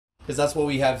because that's what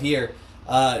we have here.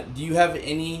 Do you have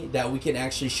any that we can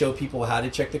actually show people how to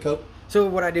check the code? So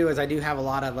what I do is I do have a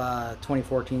lot of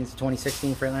 2014 to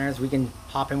 2016 Freightliners. We can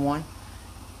hop in one.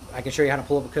 I can show you how to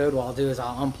pull up a code. What I'll do is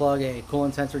I'll unplug a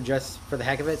coolant sensor just for the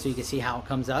heck of it so you can see how it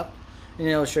comes up. And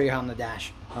it'll show you how on the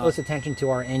dash. Close attention to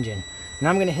our engine. And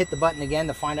I'm going to hit the button again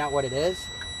to find out what it is.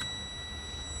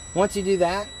 Once you do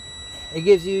that, it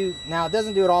gives you, now it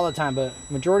doesn't do it all the time, but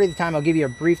majority of the time I'll give you a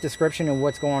brief description of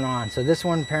what's going on. So this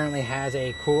one apparently has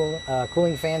a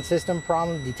cooling fan system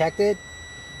problem detected.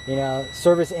 You know,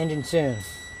 service engine soon.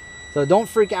 So don't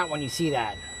freak out when you see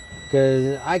that,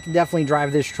 because I can definitely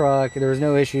drive this truck. There's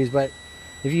no issues, but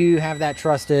if you have that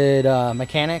trusted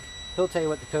mechanic, he'll tell you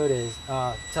what the code is,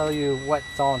 tell you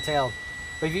what's all entailed.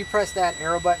 But if you press that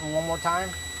arrow button one more time,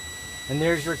 and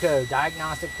there's your code,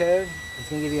 diagnostic code. It's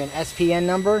going to give you an SPN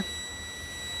number,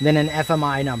 then an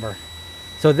FMI number.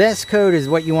 So this code is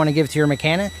what you want to give to your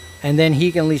mechanic, and then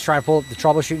he can at least try to pull up the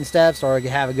troubleshooting steps or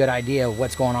have a good idea of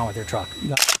what's going on with your truck.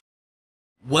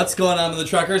 What's going on with the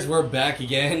truckers? We're back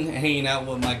again, hanging out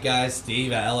with my guy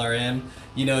Steve at LRM.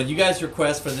 You know, you guys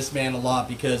request for this man a lot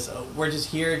because we're just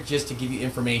here just to give you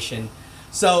information.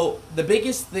 So the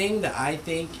biggest thing that I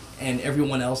think and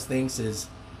everyone else thinks is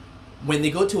when they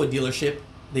go to a dealership,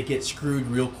 they get screwed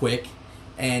real quick.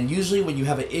 And usually when you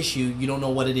have an issue, you don't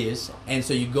know what it is. And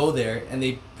so you go there and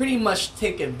they pretty much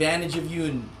take advantage of you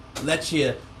and let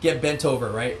you get bent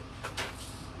over, right?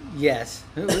 Yes.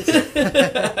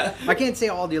 I can't say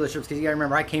all dealerships because you gotta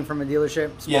remember I came from a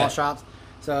dealership, small shops,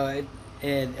 so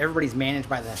everybody's managed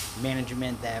by the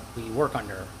management that we work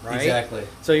under, right? Exactly.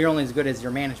 So you're only as good as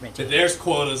your management team. But there's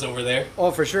quotas over there.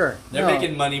 Oh, for sure. They're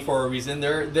making money for a reason.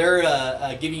 They're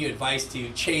giving you advice to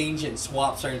change and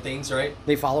swap certain things, right?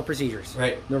 They follow procedures.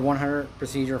 Right. They're 100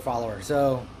 procedure followers.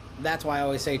 So that's why I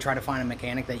always say try to find a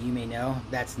mechanic that you may know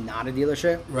that's not a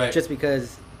dealership. Right. Just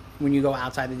because when you go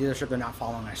outside the dealership, they're not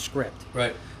following a script.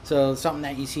 Right. So something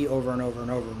that you see over and over and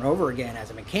over and over again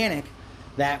as a mechanic,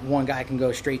 that one guy can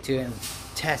go straight to and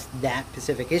test that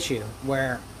specific issue.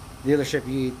 Where dealership,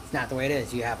 it's not the way it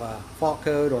is. You have a fault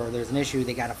code or there's an issue,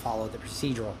 they got to follow the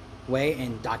procedural way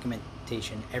and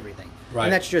documentation, everything. Right.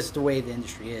 And that's just the way the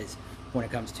industry is when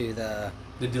it comes to the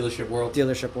dealership world.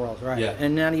 Dealership world, right? Yeah.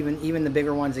 And not even the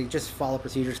bigger ones, they just follow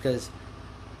procedures because,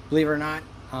 believe it or not,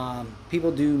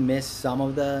 people do miss some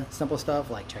of the simple stuff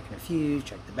like checking a fuse,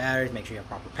 check the batteries, make sure you have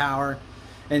proper power.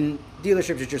 And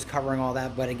dealerships are just covering all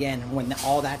that. But again, when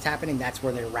all that's happening, that's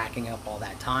where they're racking up all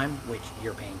that time, which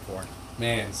you're paying for.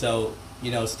 Man, so,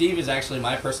 you know, Steve is actually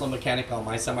my personal mechanic on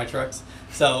my semi-trucks.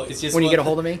 So it's just... When you get a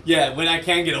hold of me? Yeah, when I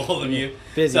can get a hold of you.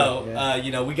 Busy. So, yeah.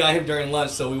 You know, we got him during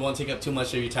lunch, so we won't take up too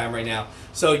much of your time right now.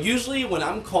 So usually when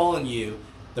I'm calling you,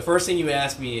 the first thing you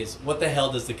ask me is, what the hell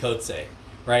does the code say,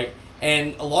 right?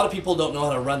 And a lot of people don't know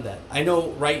how to run that. I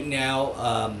know right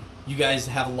now you guys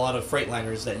have a lot of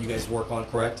Freightliners that you guys work on,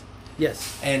 correct?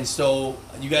 Yes. And so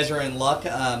you guys are in luck.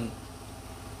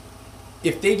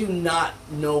 If they do not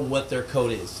know what their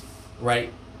code is,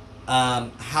 right,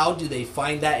 how do they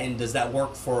find that? And does that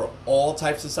work for all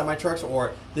types of semi-trucks,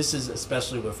 or this is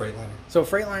especially with Freightliner? So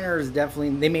Freightliner is definitely,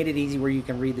 they made it easy where you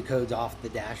can read the codes off the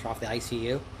dash, off the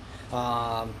ICU.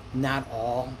 Not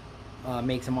all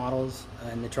makes and models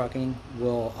in the trucking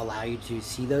will allow you to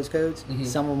see those codes. Mm-hmm.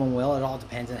 Some of them will. It all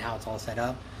depends on how it's all set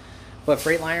up. But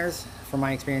Freightliners, from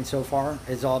my experience so far,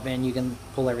 has all been you can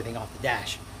pull everything off the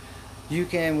dash. You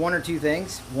can, one or two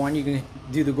things. One, you can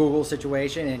do the Google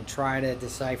situation and try to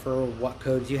decipher what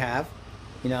codes you have.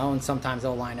 You know, and sometimes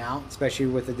they'll line out, especially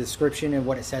with the description and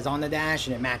what it says on the dash,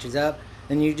 and it matches up.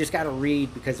 And you just got to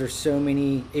read because there's so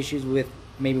many issues with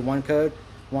maybe one code.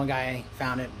 One guy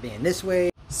found it being this way.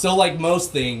 So like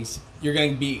most things, you're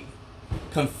going to be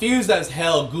confused as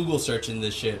hell Google searching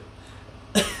this shit.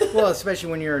 Well,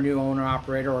 especially when you're a new owner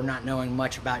operator or not knowing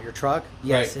much about your truck.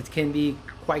 Yes, right. It can be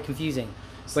quite confusing.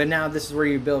 But now this is where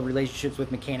you build relationships with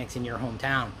mechanics in your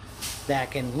hometown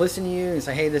that can listen to you and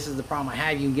say, hey, this is the problem I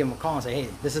have. You can give them a call and say, hey,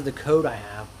 this is the code I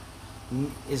have.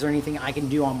 Is there anything I can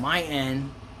do on my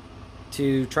end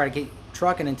to try to get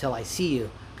trucking until I see you?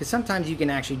 Because sometimes you can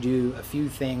actually do a few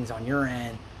things on your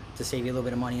end to save you a little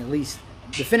bit of money, at least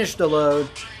to finish the load.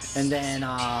 And then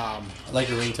I like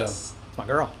your ringtone. It's my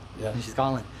girl. Yeah, she's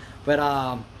calling. But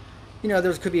you know,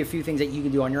 there could be a few things that you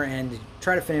can do on your end to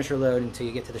try to finish your load until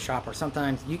you get to the shop, or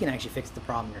sometimes you can actually fix the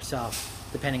problem yourself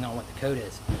depending on what the code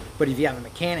is. But if you have a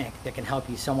mechanic that can help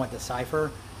you somewhat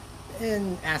decipher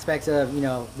in aspects of, you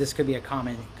know, this could be a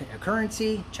common occurrence,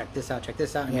 check this out,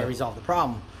 and you'll resolve the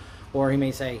problem. Or he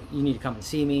may say, you need to come and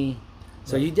see me.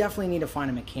 So you definitely need to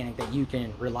find a mechanic that you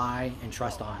can rely and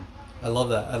trust on. I love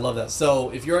that. I love that.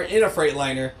 So if you're in a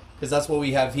Freightliner, because that's what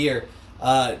we have here,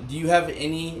 Do you have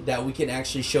any that we can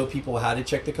actually show people how to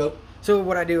check the code? So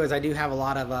what I do is I do have a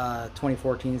lot of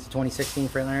 2014s, 2016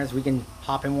 Freightliners. We can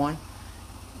hop in one.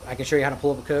 I can show you how to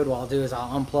pull up a code. What I'll do is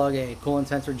I'll unplug a coolant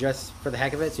sensor just for the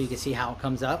heck of it so you can see how it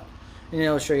comes up. And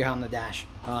it'll show you how on the dash.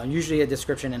 Usually a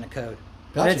description and a code.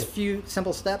 Gotcha. And it's a few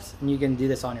simple steps and you can do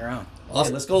this on your own.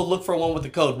 Awesome. Let's go look for one with the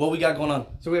code. What we got going on?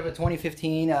 So we have a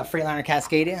 2015 Freightliner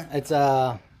Cascadia. It's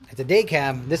a day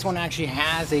cab. This one actually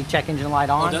has a check engine light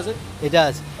on. Oh, does it? It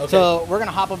does. Okay. So we're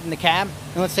gonna hop up in the cab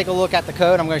and let's take a look at the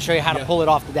code. I'm gonna show you how to pull it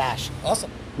off the dash. Awesome.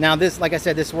 Now this, like I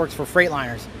said, this works for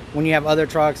Freightliners. When you have other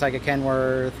trucks like a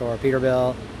Kenworth or a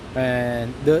Peterbilt,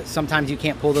 and sometimes you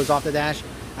can't pull those off the dash,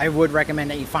 I would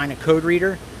recommend that you find a code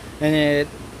reader and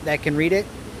that can read it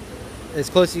as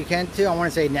close as you can to. I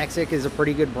want to say Nexic is a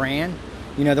pretty good brand.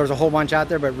 You know, there's a whole bunch out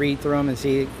there, but read through them and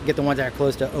get the ones that are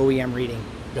close to OEM reading.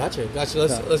 Gotcha.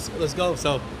 Let's go.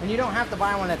 So, and you don't have to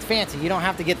buy one that's fancy. You don't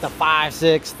have to get the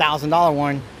 $5,000-$6,000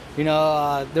 one. You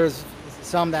know, there's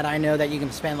some that I know that you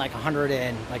can spend like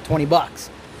 $120,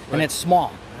 and it's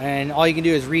small, and all you can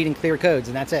do is read and clear codes,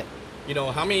 and that's it. You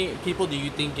know, how many people do you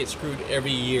think get screwed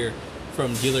every year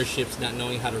from dealerships not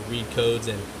knowing how to read codes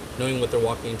and knowing what they're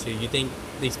walking into? You think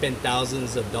they spend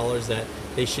thousands of dollars that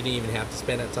they shouldn't even have to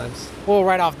spend at times? Well,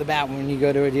 right off the bat, when you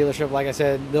go to a dealership, like I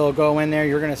said, they'll go in there,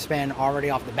 you're going to spend already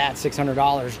off the bat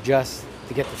 $600 just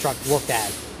to get the truck looked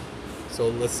at. So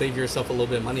let's save yourself a little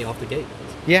bit of money off the gate.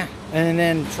 Yeah, and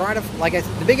then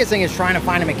the biggest thing is trying to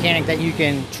find a mechanic that you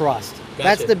can trust. Gotcha.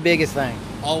 That's the biggest thing.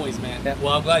 Always, man. Yep.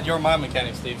 Well, I'm glad you're my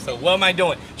mechanic, Steve. So what am I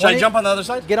doing? Should I jump on the other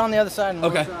side? Get on the other side. And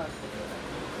okay. Let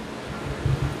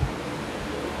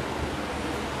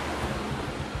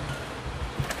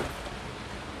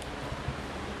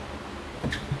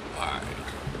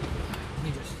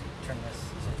me just turn this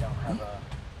so you don't have a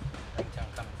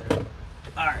ringtone coming through.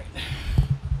 All right.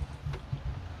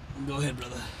 Go ahead,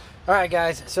 brother. All right,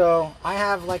 guys. So I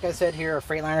have, like I said here, a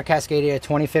Freightliner Cascadia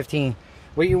 2015.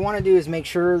 What you want to do is make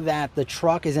sure that the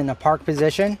truck is in a park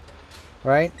position,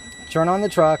 right? Turn on the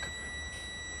truck.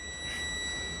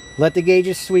 Let the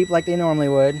gauges sweep like they normally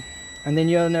would. And then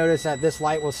you'll notice that this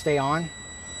light will stay on.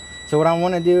 So what I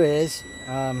want to do is,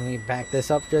 let me back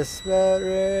this up just about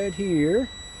right here.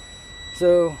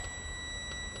 So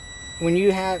when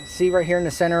you see right here in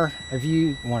the center, if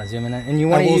you want to zoom in, and you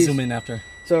want to zoom in after.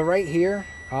 So right here,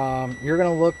 you're going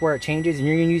to look where it changes, and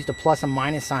you're going to use the plus and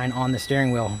minus sign on the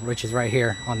steering wheel, which is right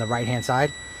here on the right hand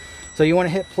side. So you want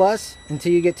to hit plus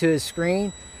until you get to his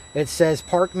screen. It says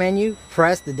park menu.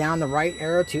 Press the down the right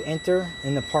arrow to enter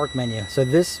in the park menu. So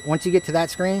once you get to that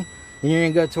screen, then you're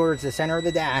going to go towards the center of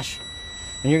the dash,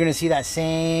 and you're going to see that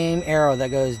same arrow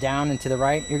that goes down and to the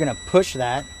right. You're going to push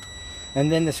that,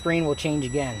 and then the screen will change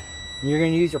again. You're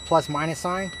going to use your plus minus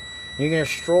sign. You're going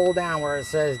to stroll down where it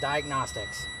says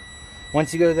diagnostics.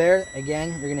 Once you go there, again,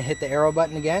 you're going to hit the arrow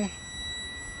button again.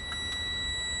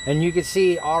 And you can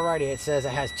see already it says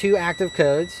it has 2 active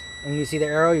codes. And you see the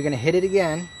arrow, you're going to hit it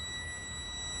again.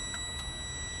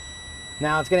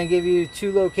 Now it's going to give you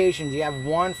 2 locations. You have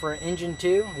one for engine 2,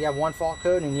 you have one fault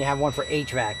code, and you have one for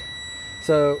HVAC.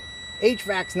 So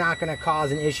HVAC's not going to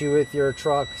cause an issue with your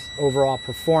truck's overall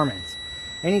performance.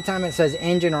 Anytime it says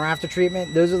engine or after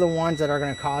treatment, those are the ones that are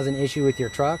going to cause an issue with your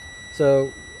truck.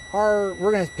 So we're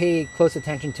going to pay close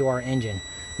attention to our engine.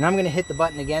 And I'm going to hit the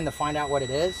button again to find out what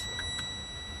it is.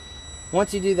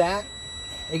 Once you do that,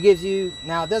 it gives you,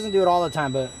 now it doesn't do it all the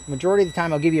time, but majority of the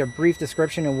time I'll give you a brief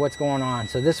description of what's going on.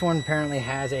 So this one apparently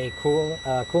has a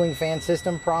cooling fan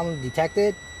system problem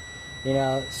detected. You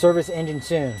know, service engine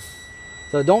soon.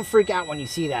 So don't freak out when you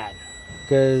see that,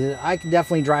 because I can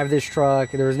definitely drive this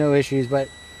truck. There was no issues, but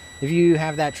if you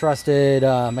have that trusted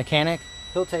mechanic,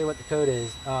 he'll tell you what the code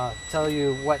is, tell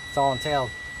you what's all entailed.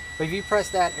 But if you press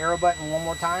that arrow button one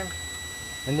more time,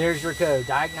 and there's your code,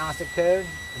 diagnostic code.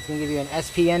 It's going to give you an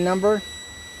SPN number,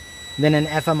 then an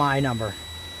FMI number.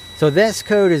 So this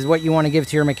code is what you want to give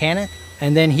to your mechanic,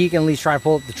 and then he can at least try to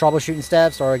pull up the troubleshooting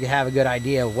steps or have a good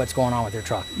idea of what's going on with your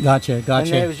truck. Gotcha. And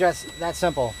it was just that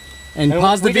simple. And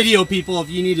pause the video, people, if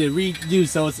you need to redo.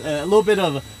 So it's a little bit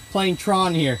of playing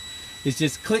Tron here. It's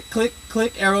just click, click,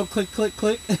 click, arrow, click, click,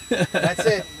 click. That's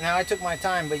it. Now I took my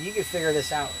time, but you can figure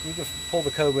this out. You can pull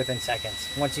the code within seconds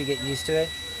once you get used to it.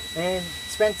 And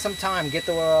spend some time, get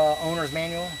the owner's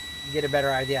manual, get a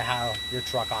better idea how your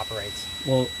truck operates.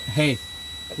 Well, hey,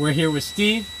 we're here with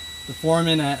Steve, the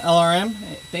foreman at LRM.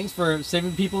 Thanks for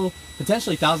saving people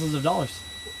potentially thousands of dollars.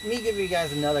 Let me give you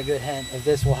guys another good hint if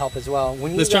this will help as well.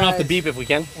 Let's turn off the beep if we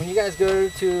can. When you guys go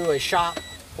to a shop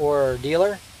or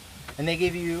dealer and they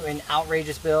give you an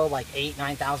outrageous bill like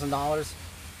 $8,000, $9,000,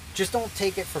 just don't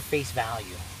take it for face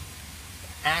value.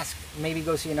 ask, maybe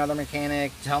go see another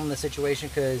mechanic, tell them the situation,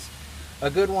 because a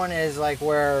good one is like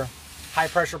where high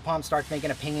pressure pump starts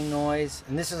making a pinging noise.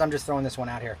 And this is, I'm just throwing this one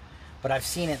out here, but I've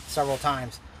seen it several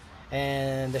times.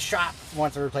 And the shop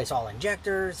wants to replace all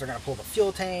injectors. They're going to pull the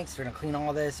fuel tanks. They're going to clean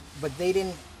all this, but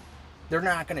they're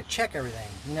not going to check everything.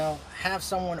 You know, have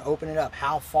someone open it up.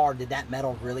 How far did that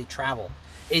metal really travel?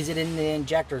 Is it in the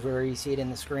injectors where you see it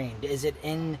in the screen? Is it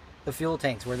in the fuel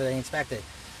tanks where they inspect it?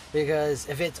 Because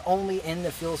if it's only in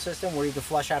the fuel system where you can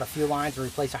flush out a few lines and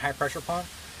replace a high pressure pump,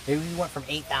 maybe we went from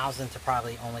 8,000 to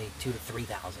probably only 2,000 to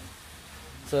 3,000.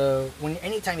 So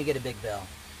anytime you get a big bill,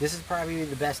 this is probably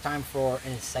the best time for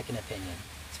a second opinion.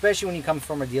 Especially when you come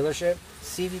from a dealership,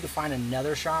 see if you can find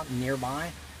another shop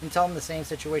nearby and tell them the same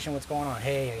situation, what's going on.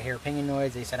 Hey, I hear a pinging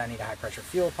noise. They said I need a high pressure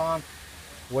fuel pump.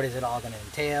 What is it all going to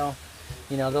entail?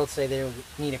 You know, they'll say they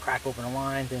need to crack open a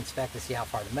line to inspect to see how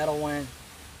far the metal went.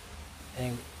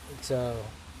 And so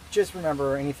just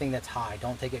remember, anything that's high,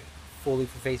 don't take it fully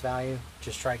for face value.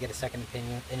 Just try to get a second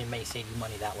opinion, and it may save you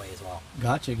money that way as well.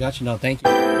 Gotcha. No, thank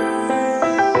you.